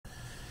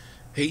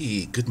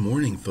Hey, good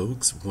morning,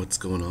 folks. What's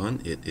going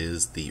on? It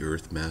is the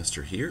Earth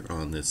Master here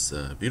on this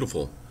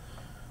beautiful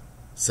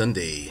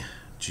Sunday,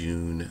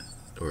 July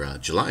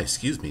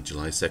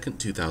 2nd,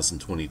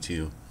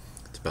 2022.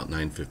 It's about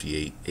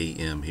 9:58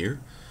 a.m.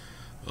 here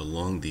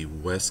along the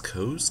west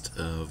coast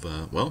of,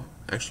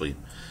 actually,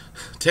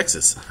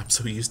 Texas. I'm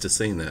so used to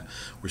saying that.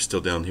 We're still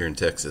down here in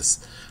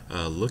Texas.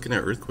 Looking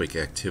at earthquake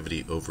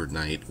activity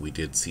overnight, we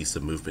did see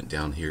some movement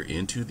down here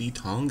into the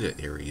Tonga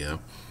area.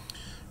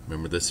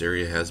 Remember, this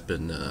area has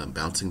been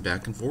bouncing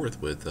back and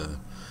forth with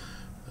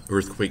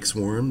earthquake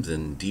swarms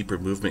and deeper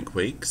movement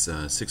quakes.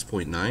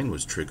 6.9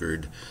 was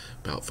triggered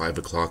about 5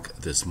 o'clock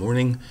this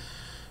morning,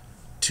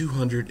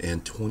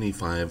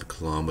 225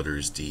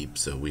 kilometers deep.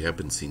 So we have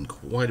been seeing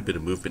quite a bit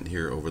of movement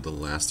here over the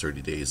last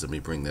 30 days. Let me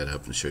bring that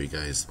up and show you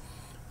guys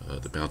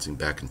the bouncing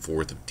back and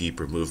forth of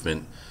deeper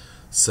movement,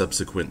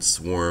 subsequent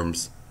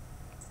swarms.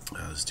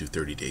 Let's do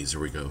 30 days. Here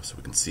we go, so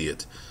we can see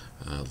it.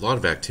 A lot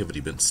of activity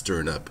been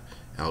stirring up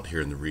out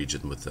here in the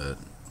region with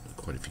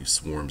quite a few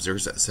swarms.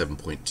 There's that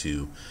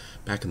 7.2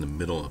 back in the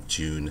middle of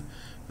June.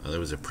 There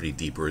was a pretty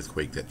deep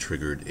earthquake that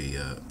triggered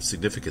a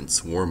significant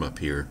swarm up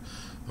here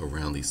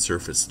around these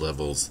surface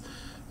levels.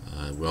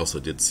 We also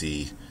did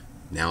see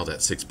now that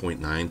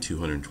 6.9,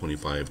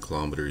 225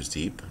 kilometers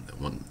deep, that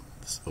one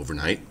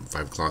overnight,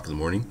 5 o'clock in the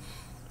morning.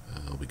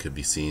 We could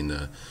be seeing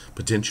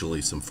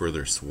potentially some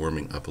further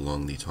swarming up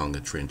along the Tonga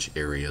Trench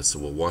area, so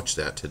we'll watch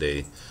that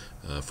today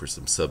for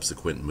some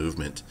subsequent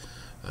movement.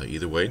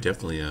 Either way,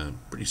 definitely a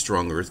pretty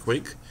strong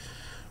earthquake.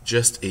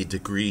 Just a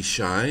degree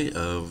shy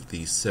of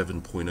the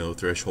 7.0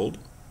 threshold,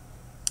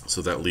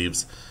 so that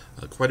leaves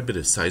quite a bit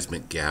of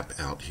seismic gap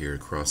out here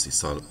across the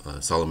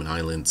Solomon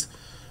Islands,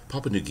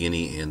 Papua New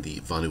Guinea, and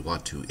the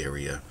Vanuatu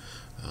area.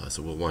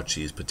 So we'll watch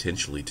these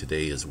potentially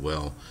today as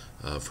well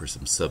for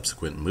some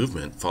subsequent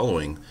movement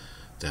following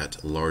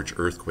that large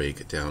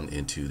earthquake down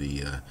into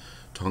the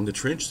Tonga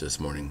Trench this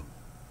morning.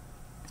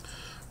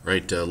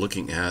 Right,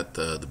 looking at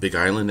the Big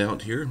Island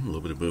out here, a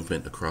little bit of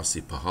movement across the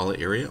Pahala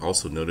area.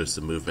 Also noticed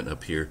a movement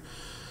up here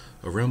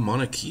around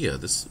Mauna Kea.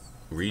 This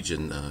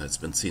region has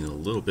been seeing a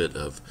little bit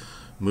of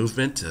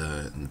movement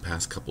in the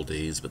past couple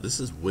days, but this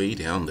is way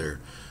down there,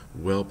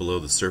 well below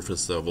the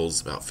surface levels,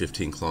 about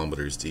 15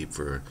 kilometers deep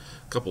for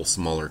a couple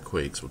smaller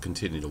quakes. We'll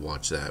continue to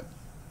watch that.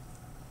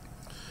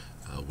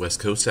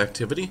 West Coast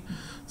activity,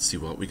 let's see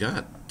what we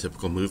got.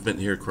 Typical movement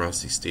here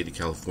across the state of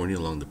California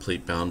along the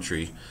plate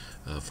boundary.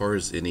 As far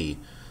as any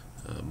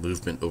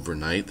movement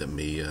overnight that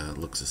may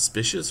look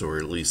suspicious or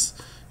at least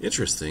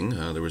interesting,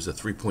 there was a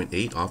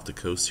 3.8 off the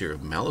coast here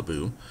of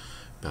Malibu,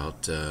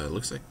 about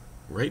looks like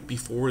right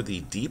before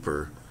the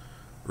deeper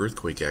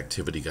earthquake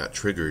activity got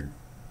triggered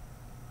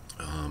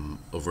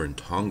over in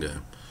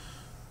Tonga.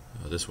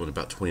 This one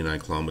about 29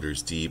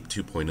 kilometers deep,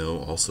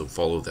 2.0 also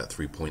followed that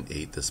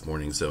 3.8 this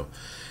morning. So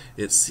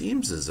it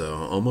seems as though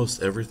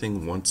almost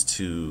everything wants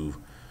to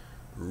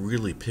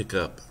really pick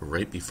up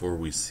right before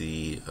we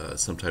see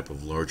some type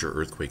of larger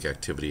earthquake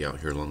activity out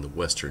here along the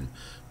western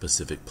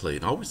Pacific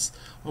plate. Always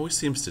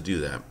seems to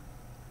do that.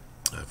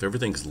 If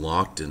everything's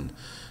locked and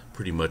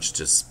pretty much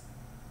just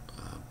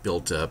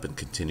built up and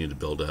continue to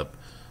build up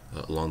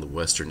along the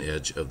western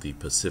edge of the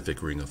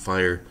Pacific Ring of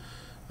Fire,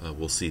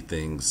 we'll see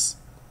things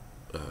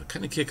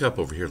kind of kick up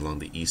over here along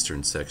the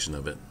eastern section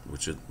of it,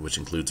 which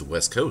includes the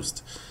west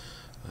coast.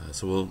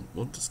 So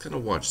we'll just kind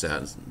of watch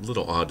that. It's a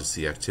little odd to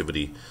see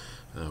activity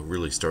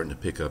really starting to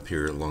pick up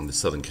here along the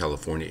Southern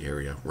California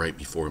area right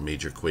before a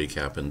major quake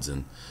happens,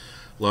 and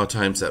a lot of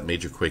times that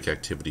major quake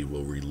activity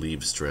will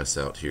relieve stress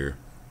out here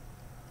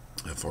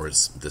as far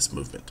as this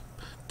movement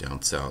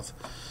down south.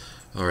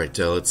 Alright,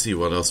 let's see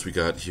what else we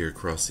got here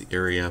across the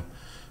area.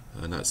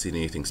 Not seeing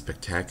anything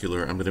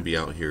spectacular. I'm going to be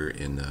out here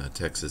in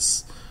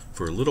Texas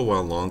for a little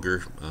while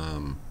longer.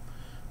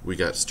 We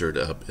got stirred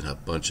up in a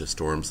bunch of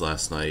storms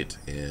last night,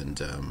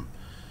 and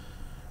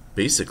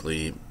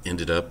basically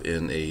ended up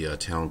in a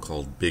town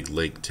called Big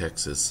Lake,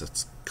 Texas.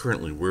 That's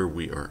currently where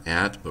we are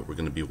at, but we're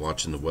going to be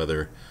watching the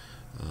weather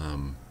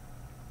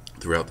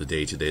throughout the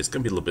day today. It's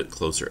going to be a little bit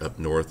closer up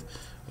north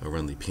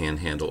around the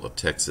panhandle of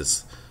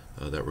Texas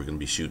that we're going to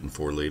be shooting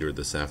for later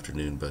this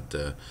afternoon.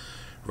 But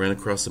ran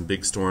across some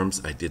big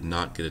storms. I did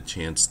not get a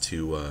chance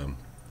to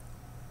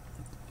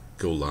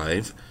go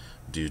live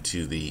due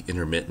to the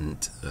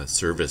intermittent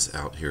service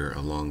out here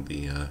along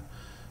the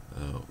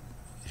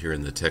here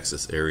in the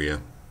Texas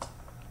area.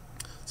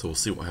 So we'll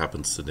see what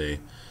happens today.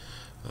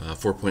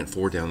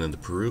 4.4 down in the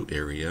Peru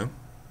area,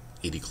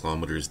 80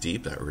 kilometers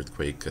deep. That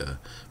earthquake,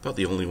 about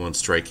the only one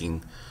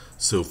striking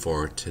so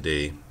far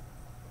today.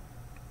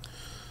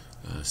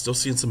 Still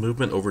seeing some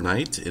movement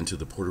overnight into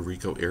the Puerto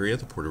Rico area,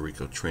 the Puerto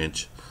Rico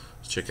Trench.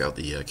 Let's check out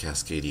the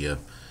Cascadia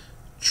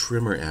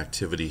tremor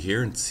activity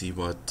here and see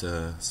what's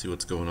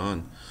going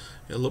on.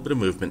 A little bit of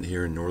movement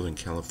here in Northern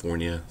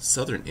California,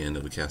 southern end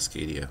of the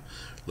Cascadia.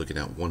 Looking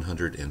at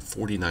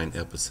 149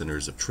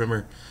 epicenters of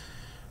tremor.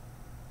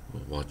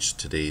 We'll watch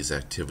today's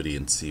activity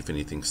and see if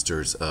anything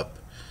stirs up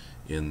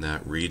in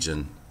that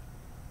region.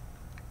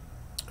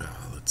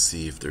 Let's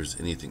see if there's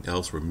anything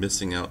else we're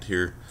missing out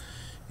here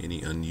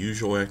any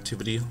unusual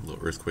activity. A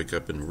little earthquake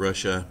up in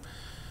Russia,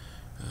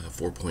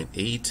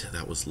 4.8.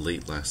 That was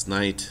late last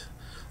night.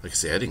 Like I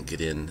say, I didn't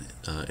get in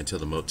into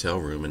the motel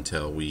room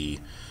until we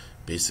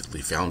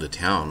basically found a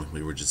town.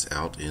 We were just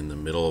out in the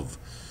middle of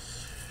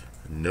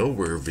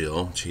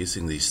Nowhereville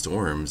chasing these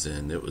storms,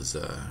 and it was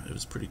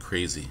pretty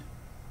crazy.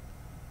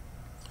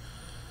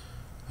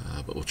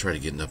 But we'll try to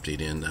get an update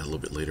in a little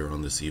bit later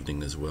on this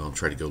evening as well.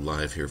 Try to go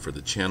live here for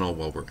the channel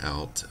while we're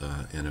out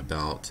and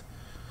about.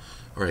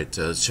 Alright,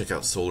 let's check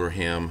out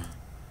SolarHam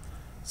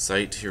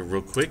site here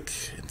real quick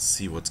and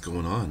see what's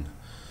going on.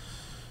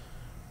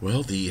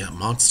 Well, the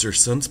monster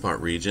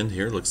sunspot region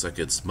here looks like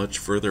it's much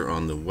further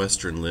on the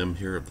western limb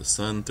here of the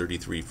sun,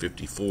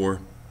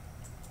 3354.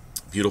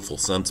 Beautiful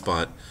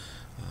sunspot.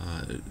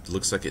 It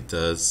looks like it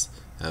does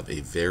have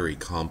a very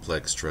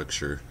complex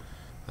structure.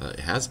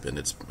 It has been.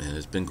 It's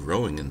been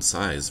growing in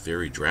size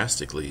very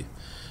drastically,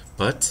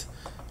 but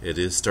it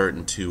is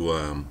starting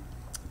to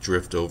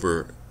drift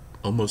over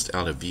almost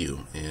out of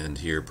view, and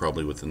here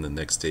probably within the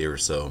next day or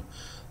so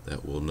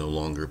that will no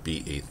longer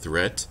be a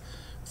threat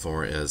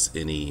far as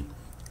any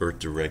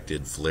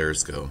Earth-directed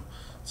flares go.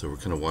 So we're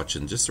kind of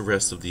watching just the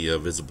rest of the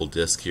visible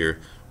disk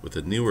here with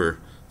a newer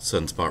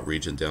sunspot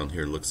region down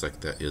here. Looks like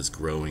that is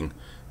growing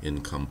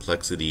in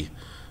complexity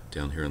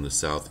down here in the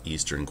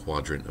southeastern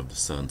quadrant of the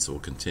sun. So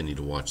we'll continue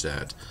to watch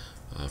that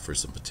for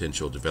some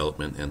potential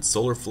development. And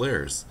solar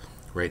flares,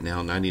 right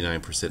now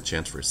 99%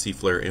 chance for a C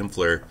flare, M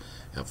flare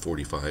at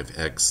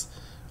 45x,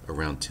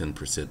 around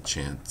 10%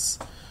 chance.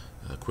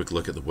 Quick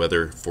look at the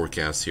weather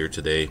forecast here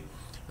today.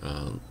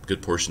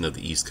 Good portion of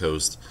the East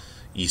Coast,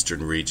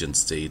 eastern region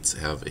states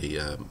have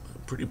a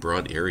pretty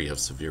broad area of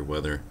severe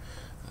weather.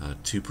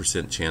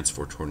 2% chance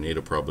for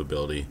tornado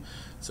probability.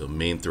 So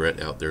main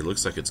threat out there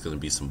looks like it's going to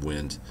be some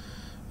wind.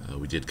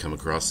 We did come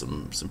across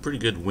some pretty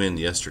good wind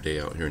yesterday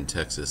out here in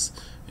Texas,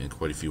 and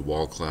quite a few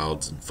wall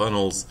clouds and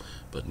funnels,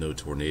 but no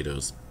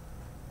tornadoes.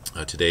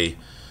 Today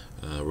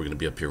we're going to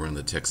be up here around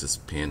the Texas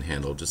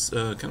Panhandle, just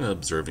kind of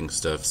observing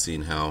stuff,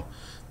 seeing how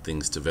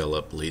things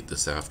develop late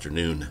this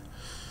afternoon.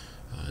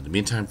 In the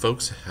meantime,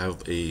 folks,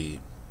 have a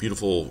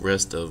beautiful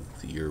rest of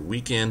your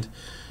weekend,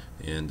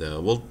 and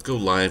we'll go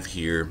live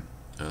here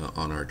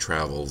on our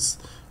travels.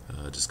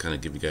 Just kind of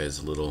give you guys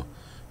a little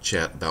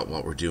chat about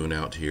what we're doing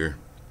out here.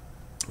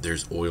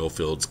 There's oil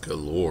fields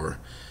galore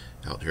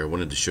out here. I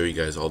wanted to show you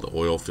guys all the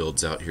oil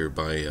fields out here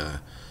by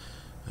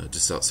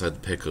just outside the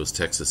Pecos,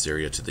 Texas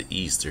area to the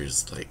east.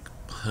 There's like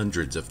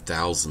hundreds of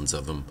thousands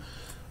of them.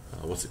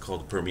 What's it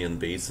called? The Permian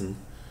Basin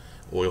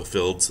oil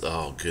fields.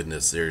 Oh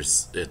goodness,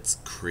 it's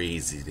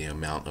crazy the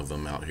amount of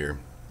them out here.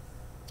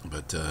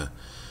 But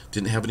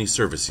didn't have any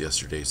service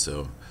yesterday,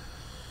 so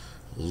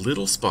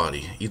little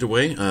spotty. Either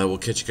way, we'll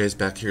catch you guys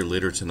back here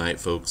later tonight,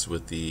 folks,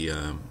 with the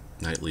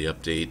nightly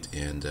update,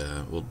 and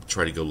we'll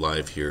try to go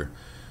live here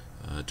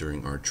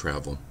during our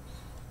travel.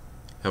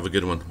 Have a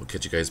good one. We'll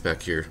catch you guys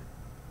back here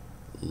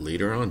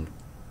later on.